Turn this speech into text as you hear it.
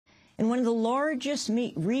in one of the largest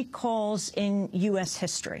meat recalls in U.S.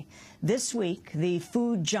 history. This week, the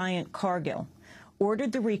food giant Cargill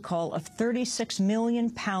ordered the recall of 36 million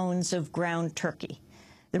pounds of ground turkey.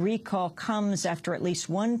 The recall comes after at least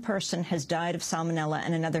one person has died of salmonella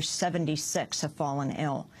and another 76 have fallen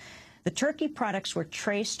ill. The turkey products were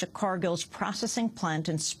traced to Cargill's processing plant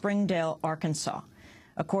in Springdale, Arkansas.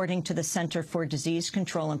 According to the Center for Disease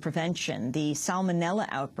Control and Prevention, the Salmonella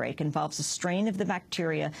outbreak involves a strain of the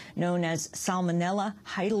bacteria known as Salmonella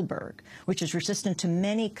Heidelberg, which is resistant to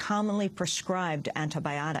many commonly prescribed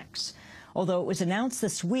antibiotics. Although it was announced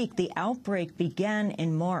this week, the outbreak began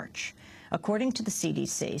in March. According to the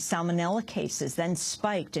CDC, Salmonella cases then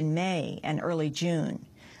spiked in May and early June.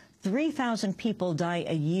 3,000 people die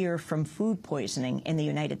a year from food poisoning in the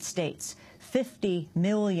United States. 50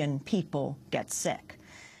 million people get sick.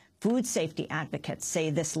 Food safety advocates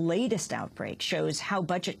say this latest outbreak shows how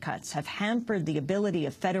budget cuts have hampered the ability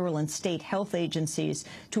of federal and state health agencies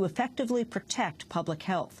to effectively protect public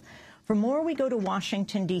health. For more, we go to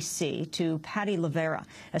Washington, D.C., to Patty Lovera,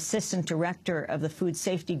 Assistant Director of the food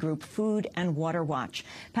safety group Food and Water Watch.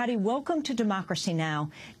 Patty, welcome to Democracy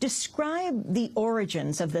Now! Describe the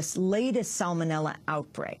origins of this latest Salmonella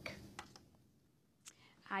outbreak.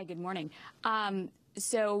 Hi, good morning.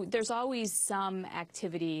 So there's always some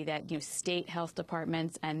activity that state health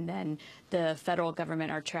departments and then the federal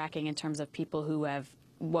government are tracking in terms of people who have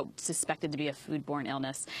what's suspected to be a foodborne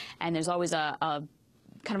illness. And there's always a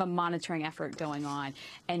kind of a monitoring effort going on.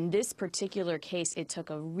 And this particular case, it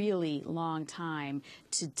took a really long time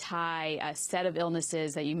to tie a set of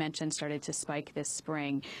illnesses that you mentioned started to spike this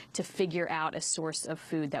spring to figure out a source of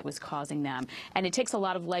food that was causing them. And it takes a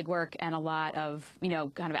lot of legwork and a lot of,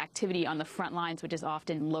 kind of activity on the front lines, which is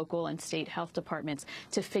often local and state health departments,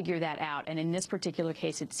 to figure that out. And in this particular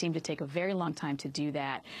case, it seemed to take a very long time to do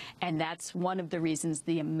that. And that's one of the reasons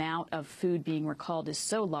the amount of food being recalled is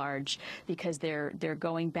so large, because they're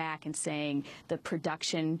going back and saying the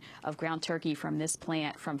production of ground turkey from this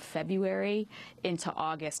plant from February into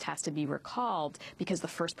August has to be recalled because the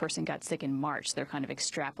first person got sick in March. They're kind of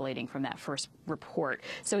extrapolating from that first report.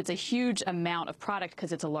 So it's a huge amount of product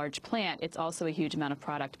because it's a large plant. It's also a huge amount of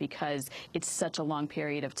product because it's such a long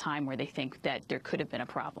period of time where they think that there could have been a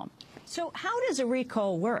problem. So how does a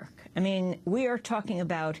recall work? I mean, we are talking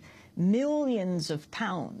about millions of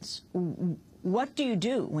pounds. What do you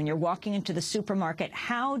do when you're walking into the supermarket?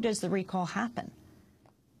 How does the recall happen?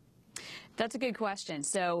 That's a good question.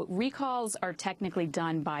 So recalls are technically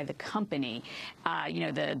done by the company.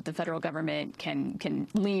 The federal government can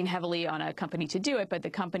lean heavily on a company to do it, but the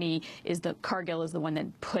company Cargill is the one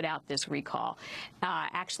that put out this recall.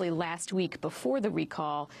 Actually, last week before the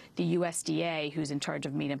recall, the USDA, who's in charge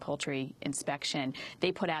of meat and poultry inspection,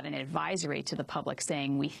 they put out an advisory to the public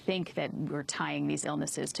saying, we think that we're tying these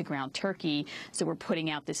illnesses to ground turkey, so we're putting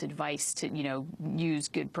out this advice to, use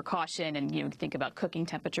good precaution and, think about cooking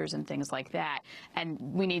temperatures and things like that. And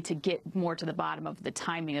we need to get more to the bottom of the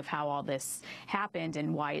timing of how all this happened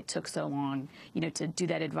and why it took so long, to do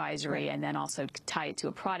that advisory and then also tie it to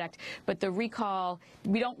a product. But the recall,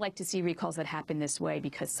 we don't like to see recalls that happen this way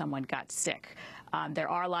because someone got sick. There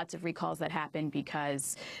are lots of recalls that happen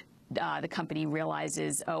because the company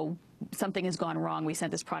realizes, oh, something has gone wrong, we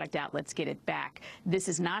sent this product out, let's get it back. This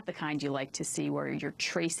is not the kind you like to see where you're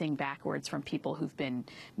tracing backwards from people who've been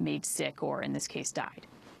made sick or, in this case, died.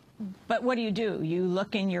 But what do? You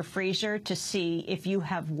look in your freezer to see if you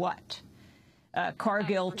have what?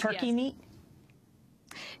 Cargill turkey yes. meat?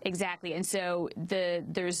 Exactly. And so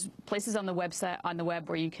there's places on the web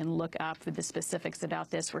where you can look up for the specifics about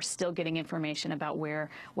this. We're still getting information about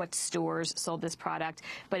what stores sold this product,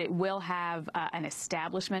 but it will have an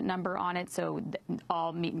establishment number on it. So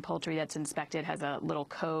all meat and poultry that's inspected has a little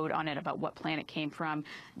code on it about what plant it came from.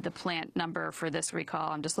 The plant number for this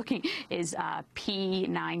recall, I'm just looking, is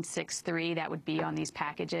P963. That would be on these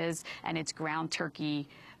packages, and it's ground turkey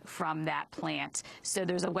from that plant. So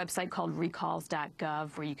there's a website called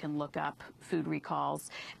recalls.gov where you can look up food recalls,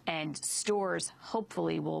 and stores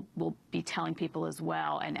hopefully will be telling people as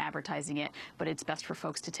well and advertising it, but it's best for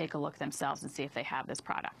folks to take a look themselves and see if they have this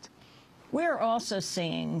product. We're also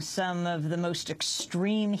seeing some of the most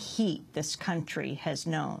extreme heat this country has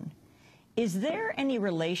known. Is there any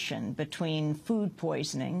relation between food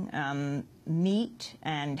poisoning, meat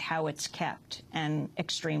and how it's kept, and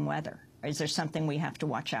extreme weather? Is there something we have to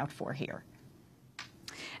watch out for here?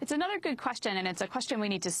 It's another good question, and it's a question we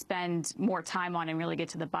need to spend more time on and really get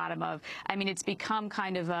to the bottom of. I mean, it's become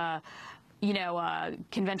kind of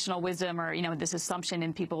conventional wisdom or, this assumption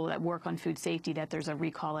in people that work on food safety that there's a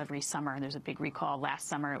recall every summer. There's a big recall. Last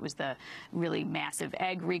summer it was the really massive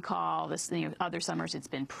egg recall. This, other summers it's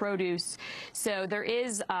been produce. So there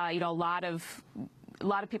is, a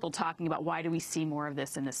lot of people talking about why do we see more of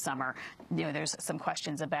this in the summer. There's some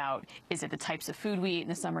questions about, is it the types of food we eat in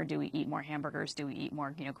the summer? Do we eat more hamburgers? Do we eat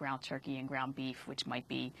more, ground turkey and ground beef, which might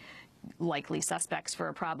be likely suspects for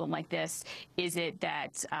a problem like this? Is it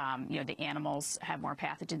that, the animals have more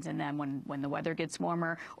pathogens in them when the weather gets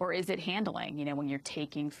warmer? Or is it handling? When you're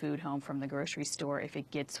taking food home from the grocery store, if it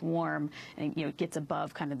gets warm and, it gets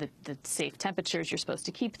above kind of the safe temperatures you're supposed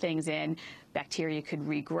to keep things in, bacteria could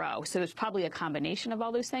regrow. So there's probably a combination of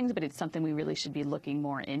all those things, but it's something we really should be looking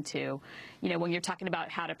more into. When you're talking about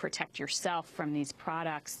how to protect yourself from these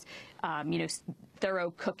products,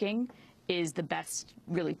 thorough cooking is the best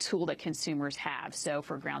really tool that consumers have. So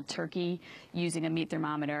for ground turkey, using a meat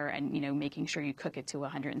thermometer and making sure you cook it to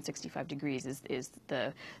 165 degrees is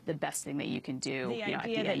the best thing that you can do. The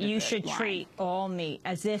idea that you should treat all meat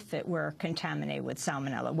as if it were contaminated with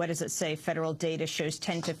salmonella. What does it say? Federal data shows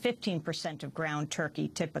 10 to 15% of ground turkey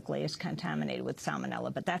typically is contaminated with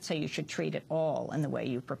salmonella, but that's how you should treat it all in the way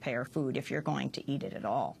you prepare food if you're going to eat it at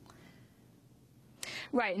all.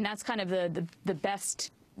 Right, and that's kind of the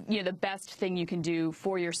best the best thing you can do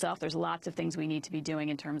for yourself. There's lots of things we need to be doing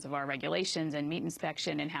in terms of our regulations and meat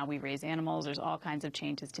inspection and how we raise animals. There's all kinds of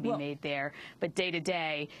changes to be made there. But day to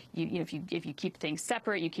day, if you keep things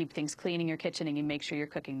separate, you keep things clean in your kitchen, and you make sure you're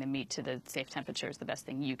cooking the meat to the safe temperature, is the best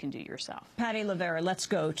thing you can do yourself. Patty Lovera, let's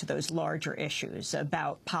go to those larger issues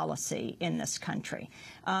about policy in this country.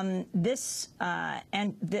 And the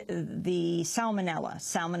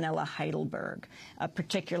Salmonella Heidelberg,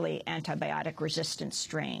 particularly antibiotic-resistant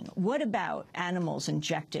strain. What about animals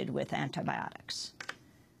injected with antibiotics?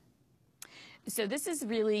 So this is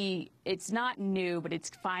really, it's not new, but it's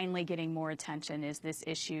finally getting more attention, is this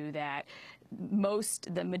issue that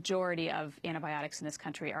the majority of antibiotics in this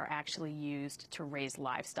country are actually used to raise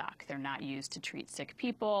livestock. They're not used to treat sick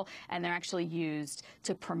people, and they're actually used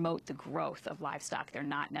to promote the growth of livestock. They're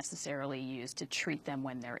not necessarily used to treat them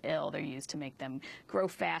when they're ill. They're used to make them grow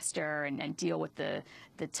faster and deal with the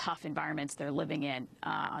tough environments they're living in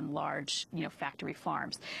on large, factory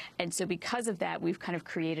farms. And so because of that, we've kind of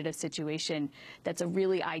created a situation that's a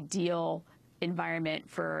really ideal environment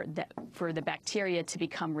for the bacteria to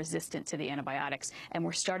become resistant to the antibiotics. And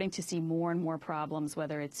we're starting to see more and more problems,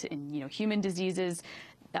 whether it's in human diseases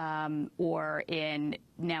or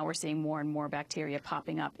now we're seeing more and more bacteria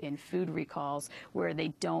popping up in food recalls where they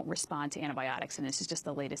don't respond to antibiotics, and this is just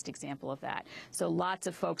the latest example of that. So lots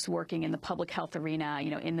of folks working in the public health arena,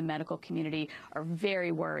 in the medical community, are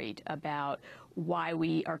very worried about why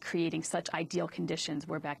we are creating such ideal conditions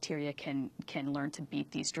where bacteria can learn to beat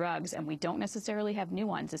these drugs, and we don't necessarily have new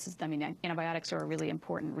ones. Antibiotics are a really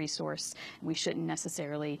important resource, and we shouldn't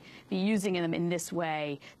necessarily be using them in this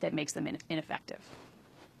way that makes them ineffective.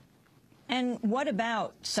 And what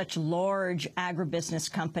about such large agribusiness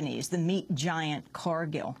companies, the meat giant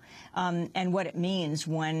Cargill, and what it means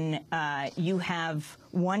when you have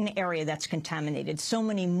one area that's contaminated, so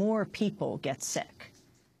many more people get sick?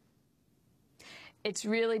 It's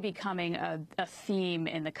really becoming a theme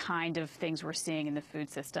in the kind of things we're seeing in the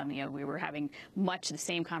food system. We were having much the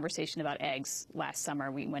same conversation about eggs last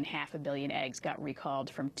summer when 500 million eggs got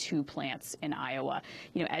recalled from 2 plants in Iowa.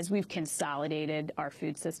 As we've consolidated our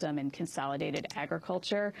food system and consolidated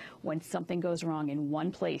agriculture, when something goes wrong in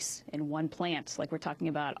one place, in one plant, like we're talking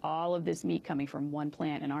about all of this meat coming from one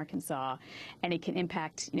plant in Arkansas, and it can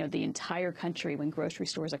impact, the entire country when grocery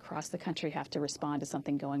stores across the country have to respond to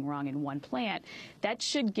something going wrong in one plant, that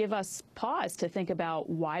should give us pause to think about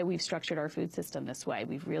why we've structured our food system this way.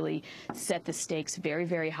 We've really set the stakes very,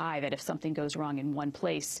 very high that if something goes wrong in one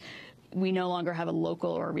place, we no longer have a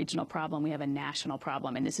local or a regional problem, we have a national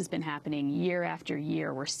problem. And this has been happening year after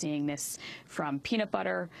year. We're seeing this from peanut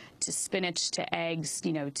butter to spinach to eggs,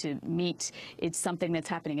 to meat. It's something that's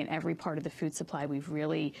happening in every part of the food supply. We've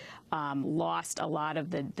really lost a lot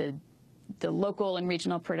of the local and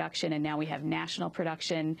regional production, and now we have national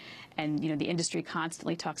production, and the industry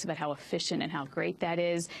constantly talks about how efficient and how great that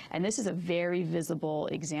is, and this is a very visible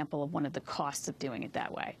example of one of the costs of doing it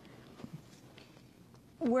that way.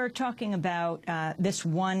 We're talking about this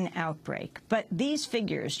one outbreak, but these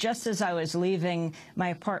figures, just as I was leaving my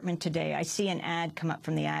apartment today, I see an ad come up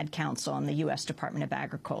from the Ad Council in the U.S. Department of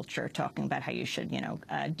Agriculture talking about how you should,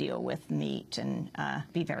 deal with meat and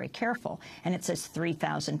be very careful. And it says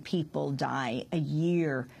 3,000 people die a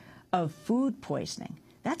year of food poisoning.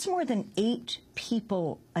 That's more than 8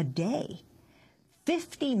 people a day.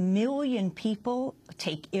 50 million people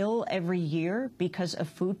take ill every year because of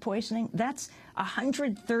food poisoning. That's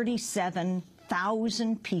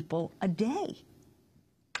 137,000 people a day.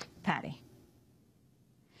 Patty.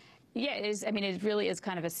 Yeah, it is. I mean, it really is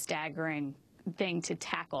kind of a staggering thing to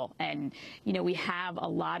tackle. And, you know, we have a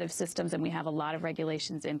lot of systems and we have a lot of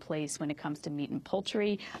regulations in place when it comes to meat and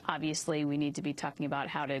poultry. Obviously, we need to be talking about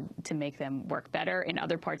how to make them work better. In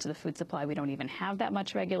other parts of the food supply, we don't even have that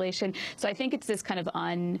much regulation. So I think it's this kind of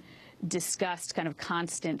undiscussed, kind of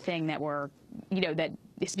constant thing that that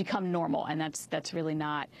it's become normal, and that's really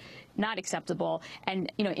not acceptable.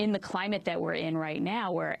 And, you know, in the climate that we're in right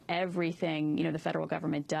now, where everything, you know, the federal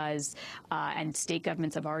government does and state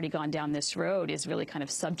governments have already gone down this road is really kind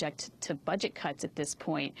of subject to budget cuts at this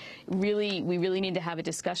point. We really need to have a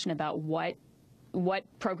discussion about what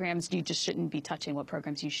programs you just shouldn't be touching, what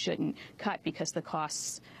programs you shouldn't cut, because the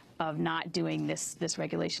costs of not doing this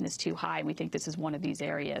regulation is too high, and we think this is one of these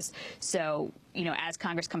areas. So, you know, as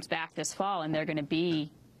Congress comes back this fall and they're going to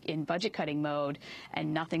be in budget cutting mode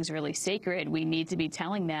and nothing's really sacred, we need to be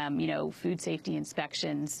telling them, you know, food safety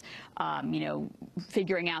inspections, you know,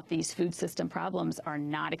 figuring out these food system problems are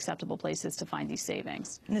not acceptable places to find these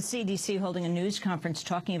savings. And the CDC holding a news conference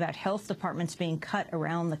talking about health departments being cut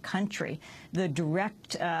around the country. The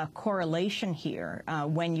direct correlation here,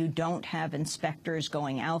 when you don't have inspectors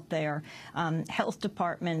going out there, health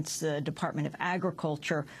departments, the Department of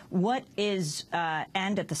Agriculture, what is,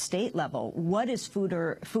 and at the state level, what is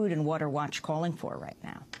Food and Water Watch calling for right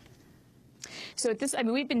now? So at this, I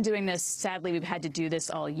mean, we've been doing this, sadly, we've had to do this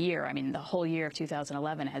all year. I mean, the whole year of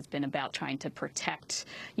 2011 has been about trying to protect,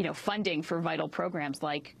 you know, funding for vital programs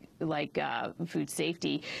like food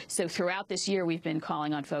safety. So throughout this year, we've been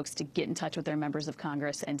calling on folks to get in touch with their members of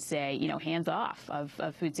Congress and say, you know, hands off of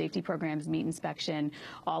food safety programs, meat inspection,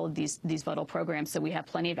 all of these vital programs. So we have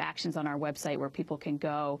plenty of actions on our website where people can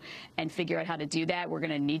go and figure out how to do that. We're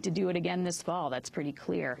going to need to do it again this fall. That's pretty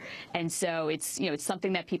clear. And so it's, you know, it's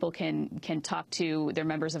something that people can talk to their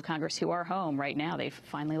members of Congress who are home right now. They've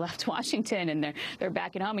finally left Washington and they're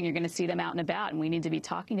back at home, and you're going to see them out and about. And we need to be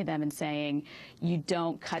talking to them and saying, you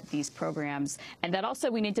don't cut these programs. And that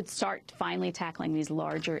also, we need to start finally tackling these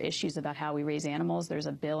larger issues about how we raise animals. There's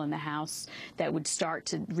a bill in the House that would start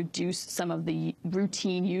to reduce some of the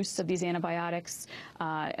routine use of these antibiotics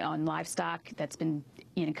on livestock. That's been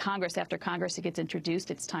in Congress. After Congress it gets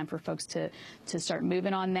introduced, it's time for folks to start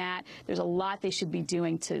moving on that. There's a lot they should be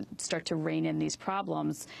doing to start to rein in these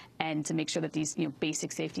problems and to make sure that these, you know,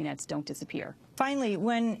 basic safety nets don't disappear. Finally,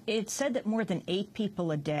 when it's said that more than 8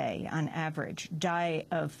 people a day on average die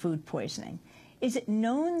of food poisoning, is it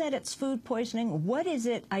known that it's food poisoning? What is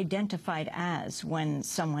it identified as when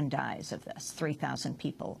someone dies of this, 3,000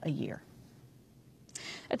 people a year?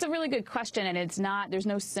 It's a really good question, and it's not, there's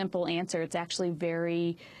no simple answer. It's actually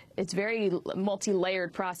very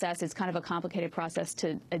multi-layered process. It's kind of a complicated process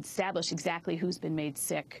to establish exactly who's been made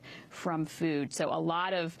sick from food. So a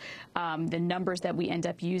lot of the numbers that we end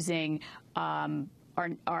up using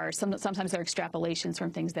are sometimes they're extrapolations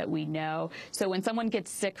from things that we know. So when someone gets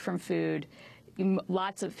sick from food,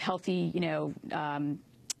 lots of healthy, you know,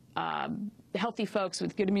 healthy folks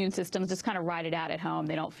with good immune systems just kind of ride it out at home.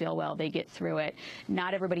 They don't feel well. They get through it.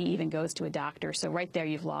 Not everybody even goes to a doctor. So right there,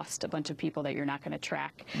 you've lost a bunch of people that you're not going to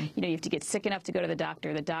track. You know, you have to get sick enough to go to the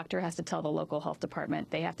doctor. The doctor has to tell the local health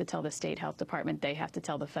department. They have to tell the state health department. They have to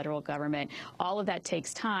tell the federal government. All of that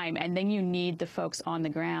takes time. And then you need the folks on the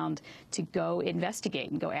ground to go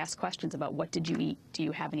investigate and go ask questions about what did you eat? Do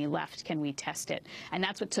you have any left? Can we test it? And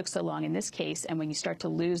that's what took so long in this case. And when you start to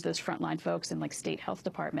lose those frontline folks in like state health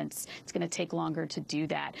departments, it's going to take longer to do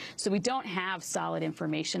that. So we don't have solid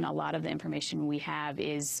information. A lot of the information we have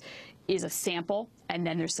is a sample, and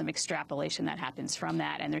then there's some extrapolation that happens from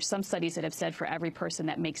that. And there's some studies that have said for every person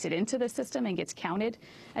that makes it into the system and gets counted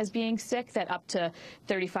as being sick, that up to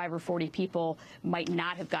 35 or 40 people might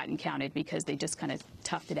not have gotten counted because they just kind of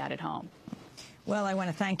toughed it out at home. Well, I want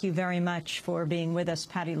to thank you very much for being with us,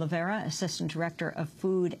 Patty Lovera, Assistant Director of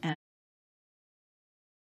Food and